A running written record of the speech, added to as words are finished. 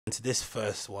into this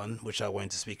first one, which I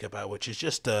wanted to speak about, which is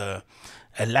just a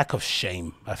lack of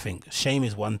shame. I think shame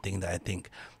is one thing that I think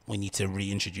we need to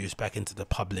reintroduce back into the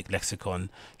public lexicon.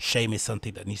 Shame is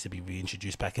something that needs to be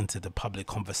reintroduced back into the public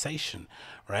conversation,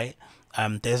 right?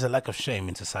 There's a lack of shame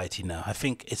in society now. I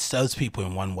think it serves people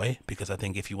in one way, because I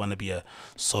think if you want to be a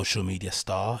social media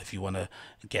star, if you want to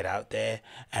get out there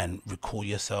and record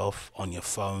yourself on your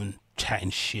phone, chatting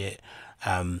shit,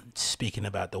 speaking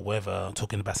about the weather,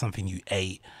 talking about something you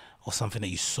ate or something that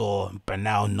you saw,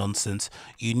 banal nonsense,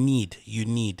 you need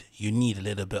a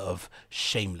little bit of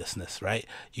shamelessness, right?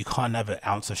 You can't have an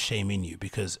ounce of shame in you,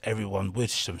 because everyone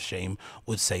with some shame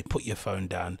would say put your phone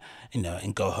down,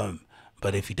 and go home.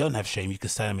 But if you don't have shame, you can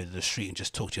stand in the middle of the street and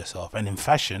just talk to yourself. And in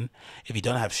fashion, if you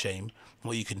don't have shame,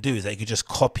 what you can do is that you can just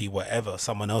copy whatever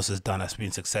someone else has done that's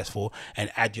been successful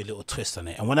and add your little twist on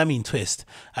it. And when I mean twist,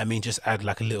 I mean just add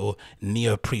like a little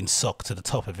neoprene sock to the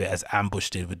top of it, as Ambush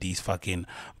did with these fucking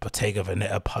Bottega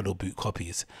Veneta puddle boot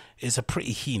copies. It's a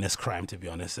pretty heinous crime, to be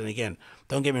honest. And again,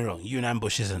 don't get me wrong, Yoon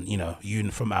Ambush isn't,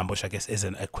 Yoon from Ambush, I guess,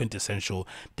 isn't a quintessential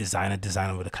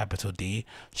designer with a capital D.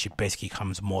 She basically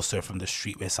comes more so from the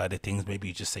streetwear side of things. Maybe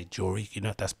you just say jewelry,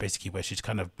 that's basically where she's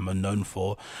kind of known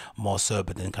for more so,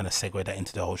 but then kind of segue that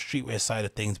into the whole streetwear side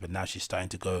of things. But now she's starting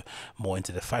to go more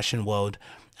into the fashion world.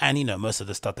 And most of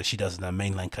the stuff that she does in her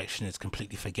mainline collection is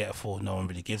completely forgetful. No one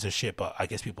really gives a shit, but I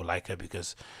guess people like her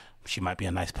because she might be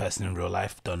a nice person in real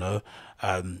life. Don't know.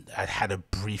 I had a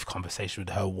brief conversation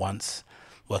with her once,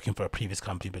 working for a previous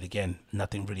company, but again,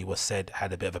 nothing really was said.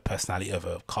 Had a bit of a personality of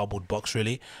a cardboard box,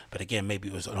 really. But again, maybe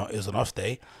it was an off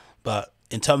day. But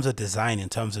in terms of design, in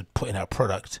terms of putting out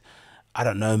product, I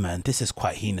don't know, man. This is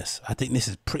quite heinous. I think this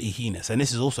is pretty heinous. And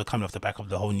this is also coming off the back of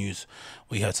the whole news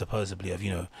we heard supposedly of,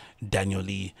 Daniel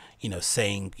Lee,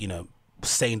 saying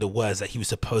the words that he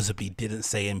supposedly didn't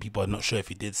say, and people are not sure if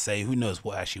he did say. Who knows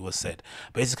what actually was said?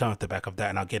 But this is coming off the back of that.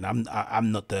 And again,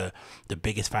 I'm not the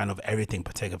biggest fan of everything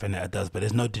Bottega Veneta does, but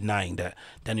there's no denying that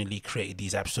Daniel Lee created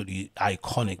these absolutely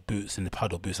iconic boots in the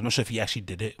puddle boots. I'm not sure if he actually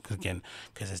did it,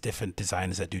 because there's different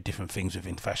designers that do different things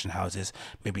within fashion houses.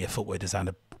 Maybe a footwear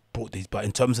designer brought these, but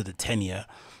in terms of the tenure,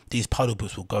 these puddle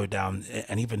boots will go down,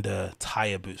 and even the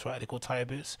tire boots, right? They call tire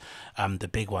boots, the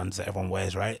big ones that everyone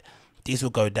wears, right? These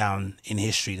will go down in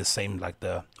history the same like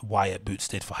the Wyatt boots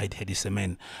did for Hedi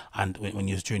Semen, and when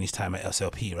he was during his time at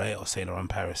SLP, right, or Saint Laurent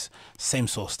Paris. Same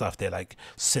sort of stuff. They're like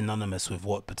synonymous with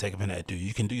what Bottega Veneta do.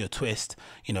 You can do your twist,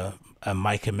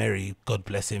 Mike Emery, God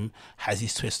bless him, has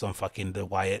his twist on fucking the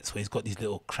Wyatts, where he's got these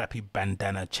little crappy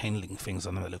bandana chain link things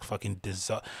on them that look fucking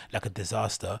like a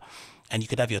disaster. And you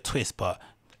could have your twist, but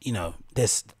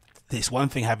there's one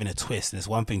thing having a twist, and there's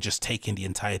one thing just taking the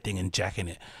entire thing and jacking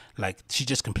it. Like, she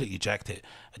just completely jacked it.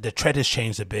 The tread has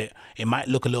changed a bit. It might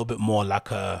look a little bit more like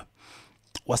a,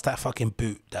 what's that fucking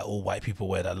boot that all white people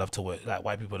wear, that love to wear, like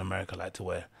white people in America like to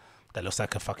wear, that looks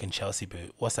like a fucking Chelsea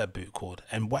boot? What's that boot called?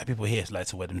 And white people here like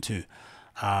to wear them too.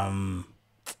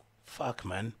 Fuck,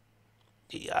 man.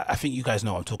 I think you guys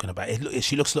know what I'm talking about. It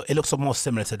looks more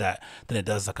similar to that than it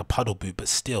does like a puddle boot, but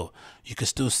still, you can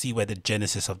still see where the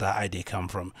genesis of that idea come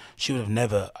from. She would have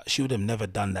never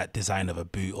done that design of a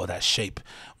boot or that shape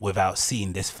without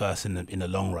seeing this first in the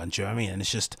long run. Do you know what I mean? And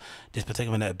it's just this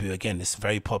particular Veneta boot, again, it's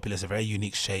very popular. It's a very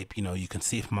unique shape. You can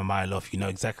see it from a mile off. You know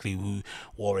exactly who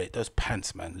wore it. Those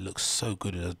pants, man, look so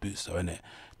good with those boots, though, innit?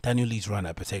 Daniel Lee's run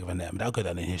at Bottega Veneta, that'll go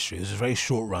down in history. It was a very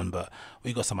short run, but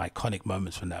we got some iconic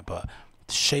moments from that. But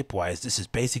shape wise, this is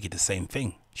basically the same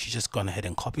thing. She's just gone ahead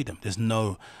and copied them. There's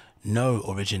no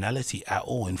originality at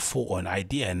all in thought or an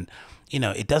idea. And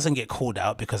it doesn't get called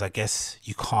out because I guess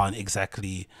you can't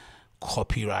exactly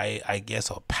copyright, I guess,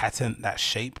 or patent that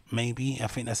shape. Maybe, I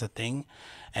think that's a thing.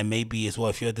 And maybe as well,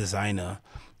 if you're a designer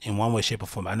in one way, shape or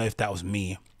form, I know if that was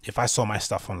me, if I saw my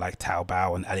stuff on like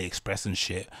Taobao and AliExpress and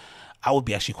shit, I would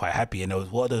be actually quite happy. And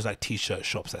what are those like t-shirt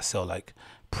shops that sell like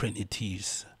printed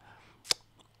tees?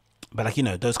 But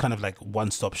like, those kind of like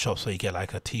one-stop shops where you get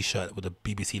like a t-shirt with a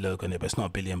BBC logo on it, but it's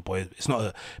not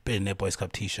a Billionaire Boys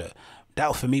Club t-shirt.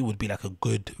 That for me would be like a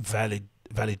good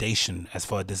validation as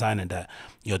for a designer, that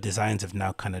your designs have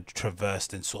now kind of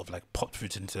traversed and sort of like popped through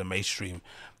into the mainstream.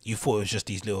 You thought it was just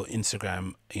these little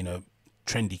Instagram,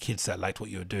 trendy kids that liked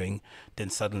what you were doing, then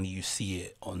suddenly you see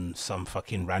it on some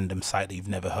fucking random site that you've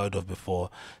never heard of before,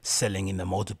 selling in the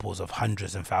multiples of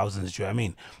hundreds and thousands. Do you know what I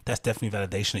mean? That's definitely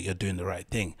validation that you're doing the right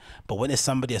thing. But when it's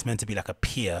somebody that's meant to be like a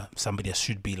peer, somebody that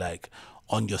should be like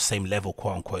on your same level,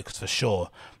 quote unquote, because for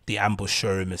sure the Ambush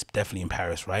showroom is definitely in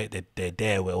Paris, right? They're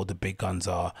there where all the big guns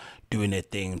are doing their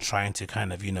thing, trying to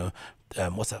kind of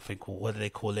what's that thing called? What do they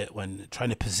call it when trying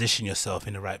to position yourself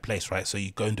in the right place, right? So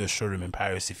you go into a showroom in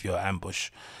Paris if you're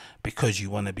Ambush, because you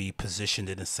want to be positioned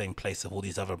in the same place of all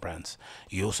these other brands.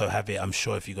 You also have it, I'm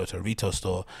sure, if you go to a retail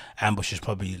store, Ambush is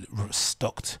probably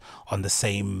stocked on the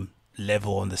same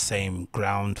level, on the same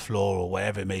ground floor or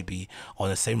whatever it may be, on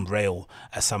the same rail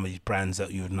as some of these brands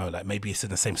that you would know. Like maybe it's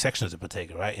in the same section as a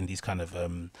Bottega, right? In these kind of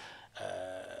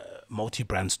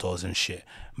multi-brand stores and shit.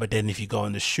 But then if you go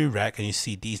on the shoe rack and you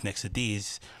see these next to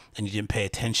these and you didn't pay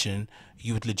attention,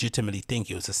 you would legitimately think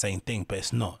it was the same thing, but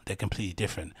it's not. They're completely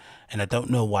different. And I don't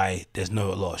know why there's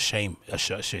no a lot of shame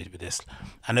associated with this.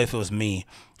 I know if it was me,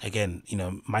 again, you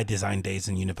know, my design days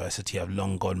in university have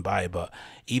long gone by, but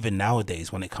even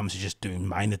nowadays when it comes to just doing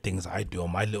minor things I do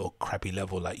on my little crappy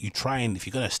level, like you try and, if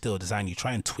you're going to still design, you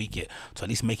try and tweak it to at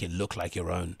least make it look like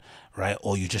your own, right?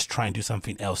 Or you just try and do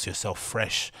something else yourself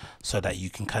fresh so that you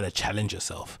can kind of challenge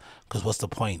yourself. Because what's the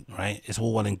point, right? It's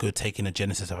all well and good taking a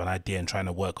genesis of an idea and trying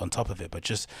to work on top of it, but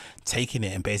just taking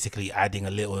it and basically adding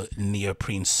a little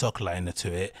neoprene sock liner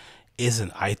to it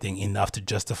isn't, I think, enough to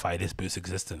justify this boot's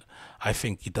existence. I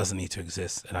think it doesn't need to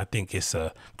exist, and I think it's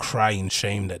a crying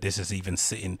shame that this is even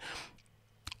sitting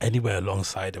anywhere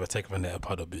alongside the Bottega Veneta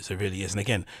puddle boots. It really is. And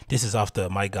again, this is after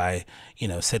my guy, you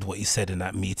know, said what he said in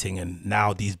that meeting, and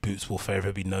now these boots will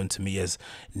forever be known to me as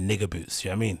nigger boots. You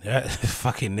know what I mean? Yeah?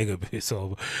 Fucking nigger boots,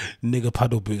 or nigger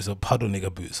puddle boots, or puddle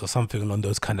nigger boots, or something along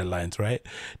those kind of lines, right?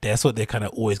 That's what they're kind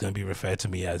of always going to be referred to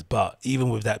me as. But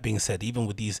even with that being said, even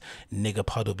with these nigger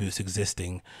puddle boots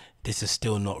existing, this is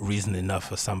still not reason enough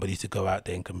for somebody to go out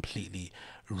there and completely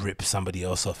rip somebody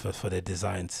else off for their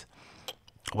designs.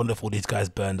 I wonder if all these guys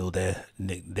burned all their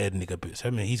nigger boots. I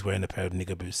mean, he's wearing a pair of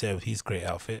nigger boots there with his great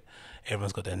outfit.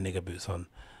 Everyone's got their nigger boots on.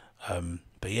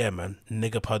 But yeah, man,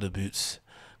 nigger puddle boots,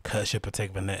 courtesy of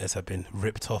Bottega Venetas, have been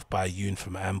ripped off by Yoon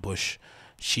from Ambush.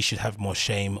 She should have more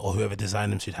shame, or whoever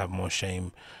designed them should have more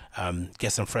shame.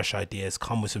 Get some fresh ideas,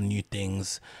 come with some new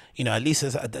things. You know, at least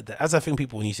as I think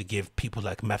people need to give people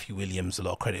like Matthew Williams a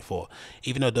lot of credit for,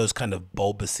 even though those kind of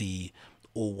bulbousy,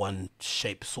 all one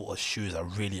shape sort of shoes are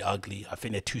really ugly. I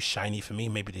think they're too shiny for me.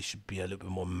 Maybe they should be a little bit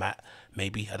more matte.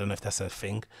 Maybe, I don't know if that's a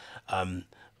thing.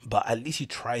 But at least he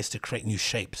tries to create new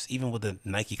shapes. Even with the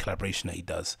Nike collaboration that he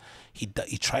does, he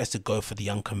tries to go for the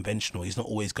unconventional. He's not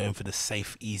always going for the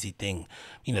safe, easy thing.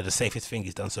 You know, the safest thing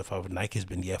he's done so far with Nike has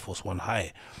been the Air Force One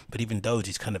High. But even those,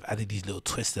 he's kind of added these little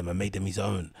twists to them and made them his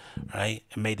own, right?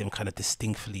 And made them kind of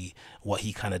distinctly what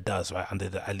he kind of does, right, under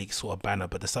the Alix sort of banner.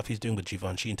 But the stuff he's doing with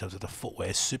Givenchy in terms of the footwear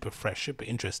is super fresh, super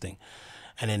interesting.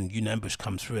 And then Yoon Ambush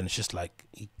comes through and it's just like,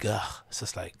 it's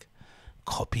just like,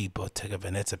 copy Bottega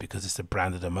Veneta because it's the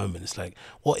brand of the moment. It's like,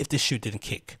 what if this shoe didn't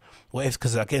kick? What if,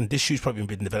 because again, this shoe's probably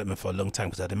been in development for a long time,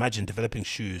 because I'd imagine developing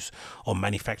shoes or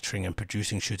manufacturing and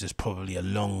producing shoes is probably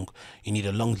you need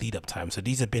a long lead up time. So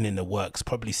these have been in the works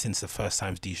probably since the first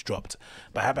times these dropped.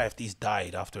 But how about if these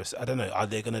died after, I don't know, are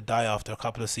they going to die after a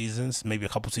couple of seasons, maybe a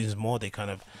couple of seasons more? They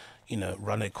kind of, you know,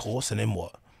 run a course, and then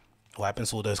what happens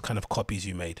to all those kind of copies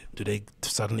you made? Do they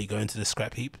suddenly go into the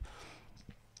scrap heap?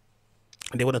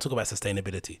 They want to talk about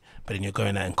sustainability, but then you're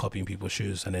going out and copying people's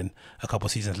shoes, and then a couple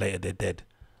of seasons later they're dead.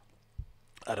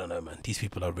 I don't know, man. These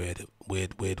people are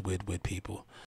weird people.